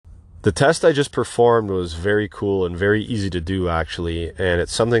The test I just performed was very cool and very easy to do, actually, and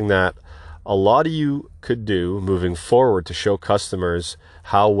it's something that a lot of you could do moving forward to show customers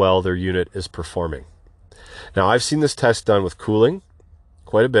how well their unit is performing. Now, I've seen this test done with cooling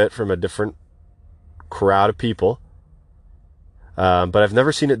quite a bit from a different crowd of people, but I've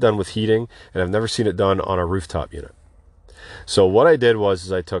never seen it done with heating, and I've never seen it done on a rooftop unit. So what I did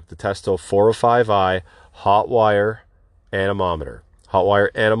was I took the Testo 405i hot wire anemometer. Hot wire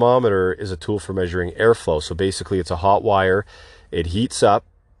anemometer is a tool for measuring airflow. So basically it's a hot wire. It heats up.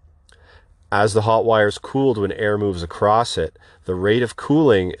 As the hot wire is cooled when air moves across it, the rate of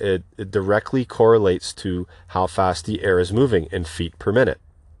cooling, it directly correlates to how fast the air is moving in feet per minute.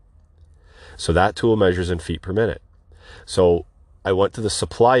 So that tool measures in feet per minute. So I went to the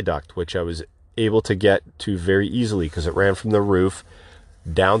supply duct, which I was able to get to very easily because it ran from the roof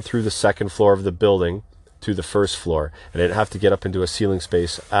down through the second floor of the building to the first floor. And I didn't have to get up into a ceiling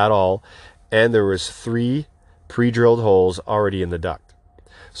space at all. And there was 3 pre-drilled holes already in the duct.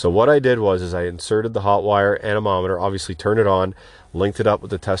 So what I did was I inserted the hot wire anemometer, obviously turned it on, linked it up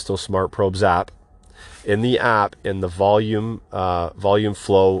with the Testo Smart Probes app. In the app, in the volume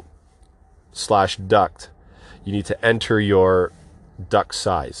flow / duct, you need to enter your duct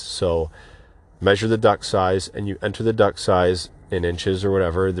size. So measure the duct size and you enter the duct size in inches or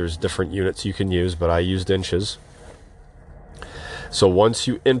whatever. There's different units you can use, but I used inches. So once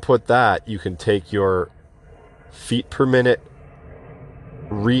you input that, you can take your feet per minute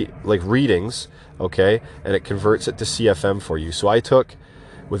readings, okay, and it converts it to CFM for you. So I took,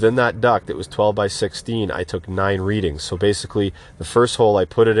 within that duct, it was 12 by 16, I took 9 readings. So basically the first hole, I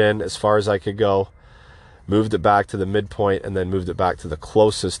put it in as far as I could go, moved it back to the midpoint, and then moved it back to the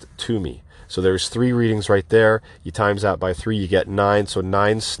closest to me. So there's 3 readings right there. You times that by 3, you get 9. So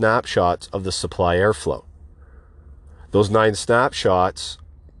 9 snapshots of the supply airflow. Those 9 snapshots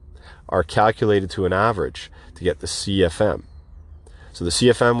are calculated to an average to get the CFM. So the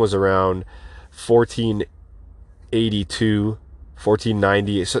CFM was around 1482,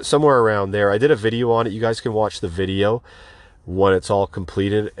 1490, somewhere around there. I did a video on it. You guys can watch the video when it's all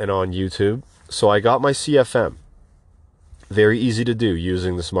completed and on YouTube. So I got my CFM. Very easy to do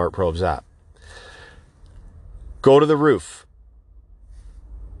using the Smart Probes app. Go to the roof.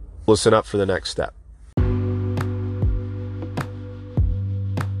 Listen up for the next step.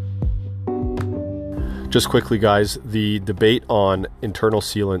 Just quickly, guys, the debate on internal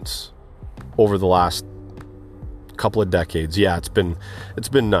sealants over the last couple of decades, yeah, it's been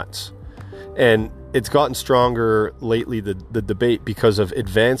nuts. And it's gotten stronger lately, the debate, because of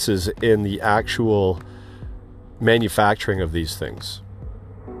advances in the actual manufacturing of these things.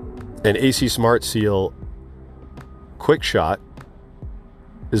 And AC Smart Seal Quick Shot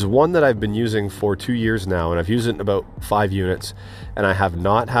is one that I've been using for 2 years now, and I've used it in about 5 units, and I have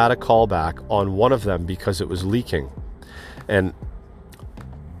not had a callback on one of them because it was leaking. And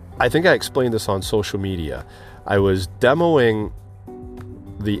I think I explained this on social media. I was demoing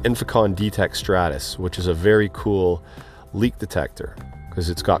the Inficon DTEC Stratus, which is a very cool leak detector because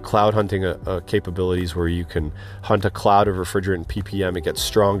it's got cloud hunting capabilities where you can hunt a cloud of refrigerant ppm. It gets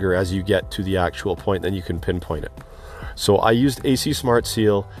stronger as you get to the actual point, then you can pinpoint it. So I used AC Smart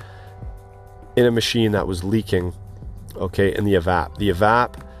Seal in a machine that was leaking, okay, in the evap. The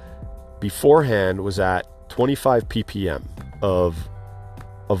evap beforehand was at 25 ppm of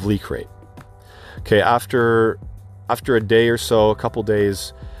leak rate. Okay, after a day or so, a couple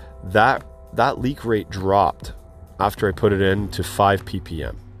days, that leak rate dropped after I put it in to 5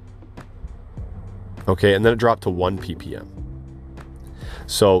 ppm. Okay, and then it dropped to 1 ppm.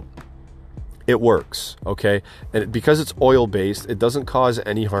 So it works, okay? And because it's oil-based, it doesn't cause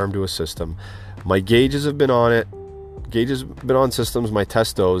any harm to a system. My gauges have been on it. Gauges have been on systems, my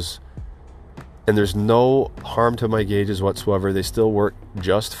Testos, and there's no harm to my gauges whatsoever. They still work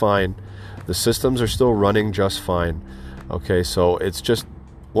just fine. The systems are still running just fine. Okay, so it's just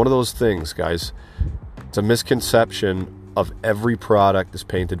one of those things, guys. It's a misconception of every product is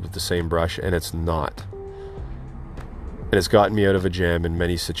painted with the same brush, and it's not. And it's gotten me out of a jam in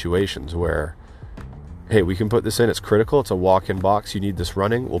many situations where, hey, we can put this in, it's critical, it's a walk-in box, you need this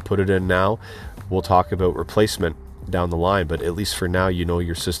running, we'll put it in now. We'll talk about replacement down the line, but at least for now, you know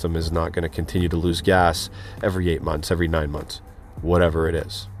your system is not going to continue to lose gas every 8 months, every 9 months, whatever it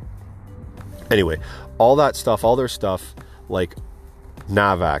is. Anyway, all that stuff, all their stuff, like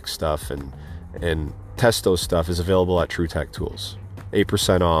Navac stuff and Testo stuff is available at TruTech Tools.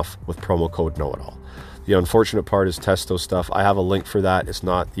 8% off with promo code KNOWITALL. The unfortunate part is Testo stuff. I have a link for that. It's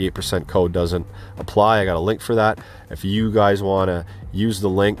not, the 8% code doesn't apply. I got a link for that. If you guys want to use the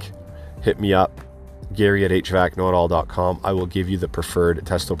link, hit me up Gary at hvacknowitall.com. I will give you the preferred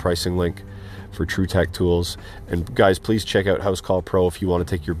Testo pricing link for TruTech tools. And guys, please check out House Call Pro if you want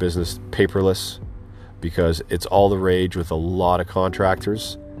to take your business paperless, because it's all the rage with a lot of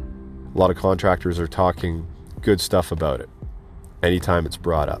contractors. A lot of contractors are talking good stuff about it anytime it's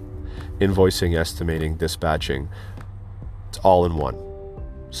brought up. Invoicing, estimating, dispatching, it's all in one.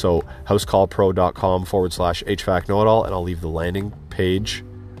 So housecallpro.com/HVAC know-it-all, and I'll leave the landing page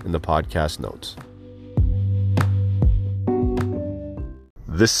in the podcast notes.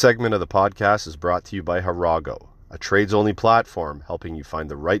 This segment of the podcast is brought to you by Harago, a trades-only platform helping you find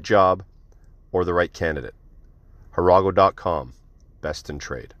the right job or the right candidate. Harago.com, best in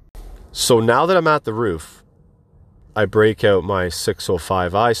trade. So now that I'm at the roof, I break out my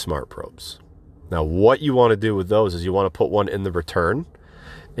 605i smart probes. Now what you want to do with those is you want to put one in the return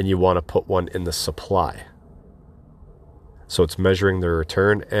and you want to put one in the supply. So it's measuring the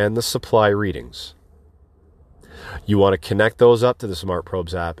return and the supply readings. You want to connect those up to the Smart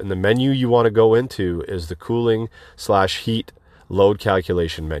Probes app, and the menu you want to go into is the cooling/heat load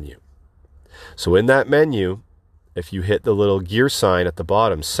calculation menu. So in that menu, if you hit the little gear sign at the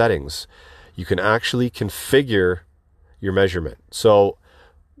bottom, settings, you can actually configure your measurement. So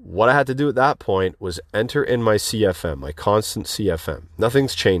what I had to do at that point was enter in my CFM, my constant CFM.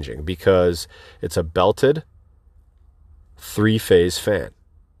 Nothing's changing because it's a belted 3-phase fan.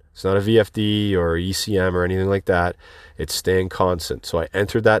 It's not a VFD or ECM or anything like that. It's staying constant. So I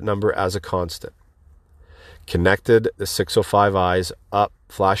entered that number as a constant. Connected the 605i's up,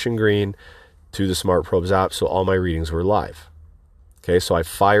 flashing green, to the Smart Probes app, so all my readings were live. Okay, so I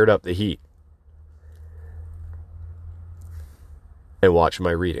fired up the heat and watched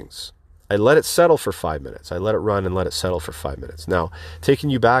my readings. I let it settle for 5 minutes. I let it run and let it settle for 5 minutes. Now, taking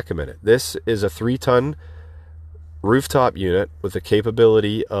you back a minute, this is a 3-ton rooftop unit with a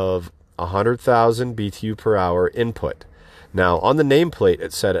capability of 100,000 BTU per hour input. Now, on the nameplate,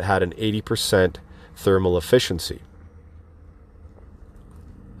 it said it had an 80% thermal efficiency.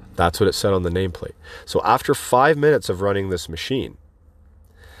 That's what it said on the nameplate. So after 5 minutes of running this machine,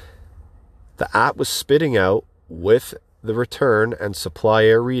 the app was spitting out with the return and supply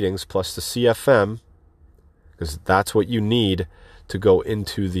air readings plus the CFM, because that's what you need to go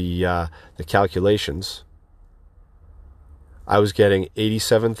into the calculations. I was getting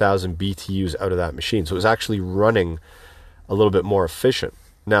 87,000 BTUs out of that machine. So it was actually running a little bit more efficient.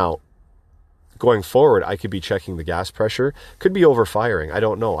 Now, going forward, I could be checking the gas pressure, could be overfiring. I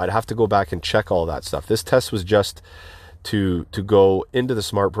don't know. I'd have to go back and check all that stuff. This test was just to go into the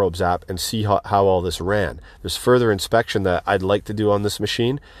Smart Probes app and see how all this ran. There's further inspection that I'd like to do on this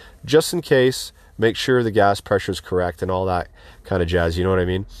machine, just in case, make sure the gas pressure is correct and all that kind of jazz, you know what I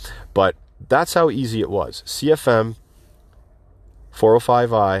mean? But that's how easy it was. CFM,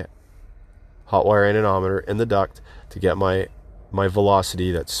 405i, hot wire anemometer in the duct to get my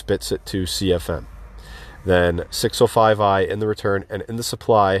velocity that spits it to CFM. Then 605i in the return, and in the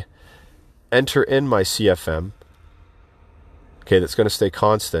supply, enter in my CFM. Okay, that's going to stay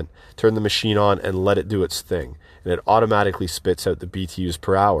constant. Turn the machine on and let it do its thing. And it automatically spits out the BTUs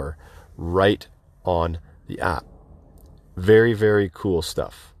per hour right on the app. Very, very cool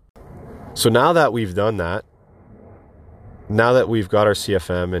stuff. So now that we've done that, now that we've got our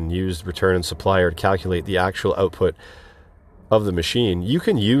CFM and used return and supplier to calculate the actual output of the machine, you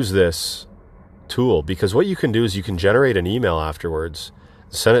can use this tool, because what you can do is you can generate an email afterwards,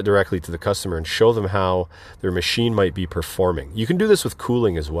 send it directly to the customer and show them how their machine might be performing. You can do this with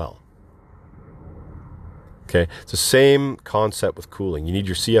cooling as well. Okay, it's the same concept with cooling. You need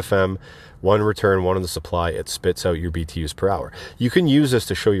your CFM, one return, one in the supply. It spits out your BTUs per hour. You can use this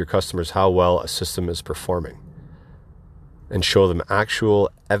to show your customers how well a system is performing and show them actual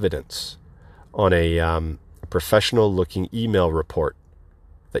evidence on a professional looking email report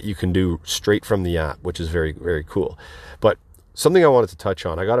that you can do straight from the app, which is very, very cool. But something I wanted to touch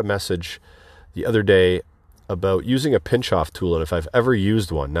on, I got a message the other day about using a pinch-off tool, and if I've ever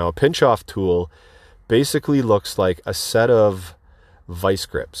used one. Now, a pinch-off tool basically looks like a set of vice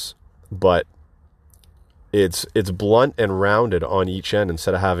grips, but it's blunt and rounded on each end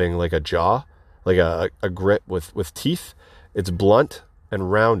instead of having like a jaw, like a grip with teeth. It's blunt and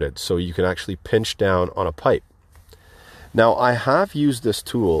rounded, so you can actually pinch down on a pipe. Now, I have used this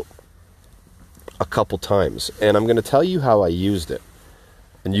tool a couple times, and I'm going to tell you how I used it,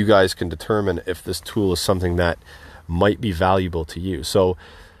 and you guys can determine if this tool is something that might be valuable to you. So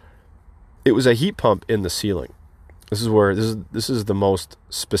it was a heat pump in the ceiling. This is the most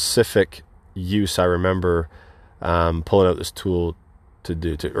specific use I remember pulling out this tool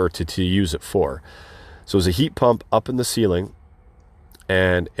to use it for. So it was a heat pump up in the ceiling,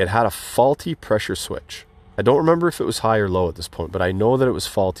 and it had a faulty pressure switch. I don't remember if it was high or low at this point, but I know that it was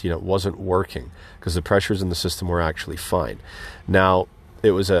faulty and it wasn't working because the pressures in the system were actually fine. Now,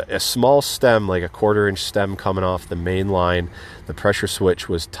 it was a small stem, like a 1/4 inch stem coming off the main line. The pressure switch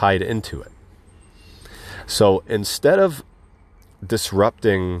was tied into it. So instead of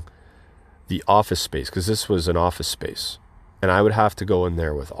disrupting the office space, because this was an office space, and I would have to go in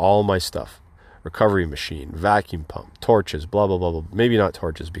there with all my stuff, recovery machine, vacuum pump, torches, blah, blah, blah, blah. Maybe not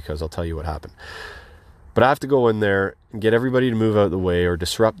torches, because I'll tell you what happened. But I have to go in there and get everybody to move out of the way or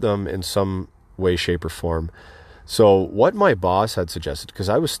disrupt them in some way, shape, or form. So what my boss had suggested, because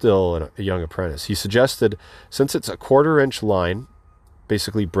I was still a young apprentice, he suggested, since it's a 1/4 inch line,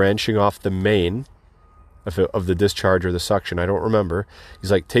 basically branching off the main of the discharge or the suction, I don't remember.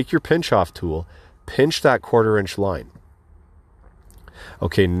 He's like, take your pinch off tool, pinch that 1/4 inch line.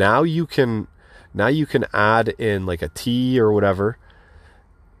 Okay, now you can add in like a T or whatever.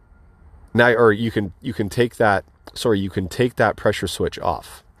 Now, or you can take that pressure switch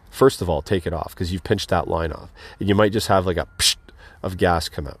off. First of all, take it off because you've pinched that line off, and you might just have like a psh of gas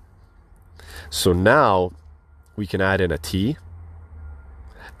come out. So now we can add in a T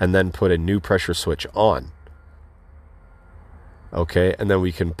and then put a new pressure switch on. Okay, and then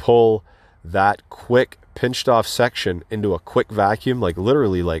we can pull that quick pinched off section into a quick vacuum, like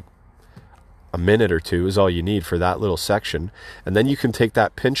literally like a minute or two is all you need for that little section. And then you can take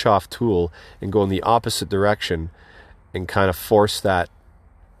that pinch off tool and go in the opposite direction and kind of force that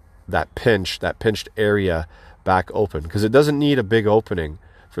pinched area back open, because it doesn't need a big opening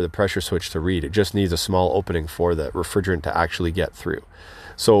for the pressure switch to read. It just needs a small opening for the refrigerant to actually get through.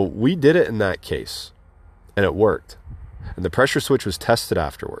 So we did it in that case, and it worked. And the pressure switch was tested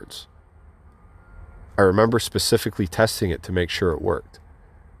afterwards. I remember specifically testing it to make sure it worked.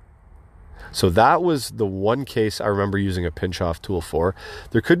 So that was the one case I remember using a pinch off tool for.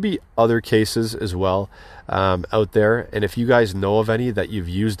 There could be other cases as well out there. And if you guys know of any that you've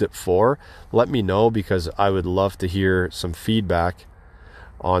used it for, let me know, because I would love to hear some feedback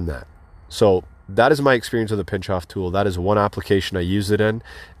on that. So that is my experience with a pinch off tool. That is one application I used it in.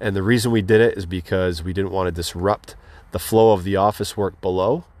 And the reason we did it is because we didn't want to disrupt the flow of the office work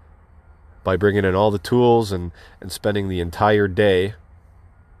below by bringing in all the tools and spending the entire day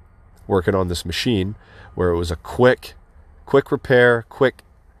working on this machine, where it was a quick repair, quick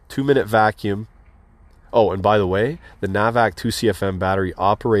 2-minute vacuum. Oh, and by the way, the Navac 2CFM battery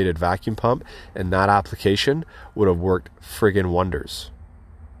operated vacuum pump in that application would have worked friggin' wonders.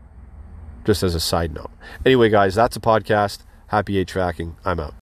 Just as a side note. Anyway, guys, that's a podcast. Happy HVACing. I'm out.